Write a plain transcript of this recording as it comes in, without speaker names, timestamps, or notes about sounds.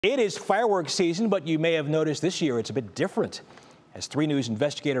It is fireworks season, but you may have noticed this year it's a bit different. As 3 News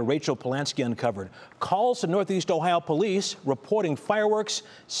investigator Rachael Polansky uncovered, calls to Northeast Ohio police reporting fireworks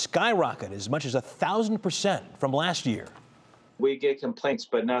skyrocketed as much as 1,000% from last year. We get complaints,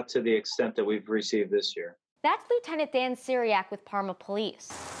 but not to the extent that we've received this year. That's Lieutenant Dan Syriac with Parma Police.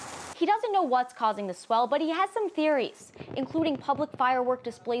 He doesn't know what's causing the swell, but he has some theories, including public firework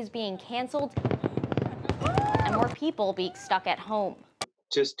displays being canceled and more people being stuck at home.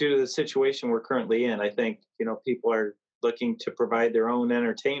 Just due to the situation we're currently in, I think, people are looking to provide their own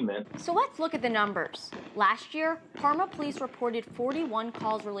entertainment. So let's look at the numbers. Last year, Parma Police reported 41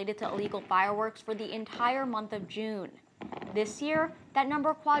 calls related to illegal fireworks for the entire month of June. This year, that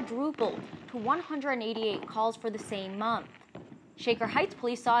number quadrupled to 188 calls for the same month. Shaker Heights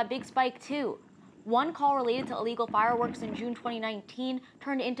Police saw a big spike too. 1 call related to illegal fireworks in June 2019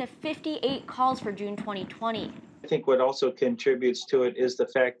 turned into 58 calls for June 2020. I think what also contributes to it is the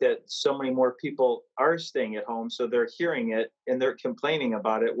fact that so many more people are staying at home, so they're hearing it and they're complaining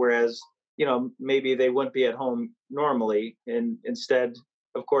about it, whereas, maybe they wouldn't be at home normally, and instead,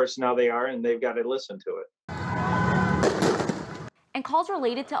 of course, now they are, and they've got to listen to it. And calls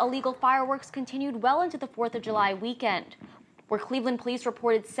related to illegal fireworks continued well into the 4th of July weekend, where Cleveland police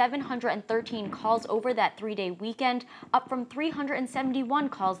reported 713 calls over that 3-day weekend, up from 371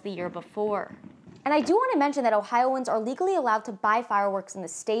 calls the year before. And I do want to mention that Ohioans are legally allowed to buy fireworks in the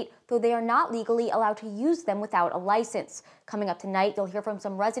state, though they are not legally allowed to use them without a license. Coming up tonight, you'll hear from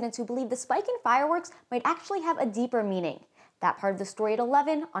some residents who believe the spike in fireworks might actually have a deeper meaning. That part of the story at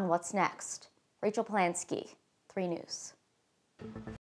 11 on What's Next. Rachael Polansky, 3 News.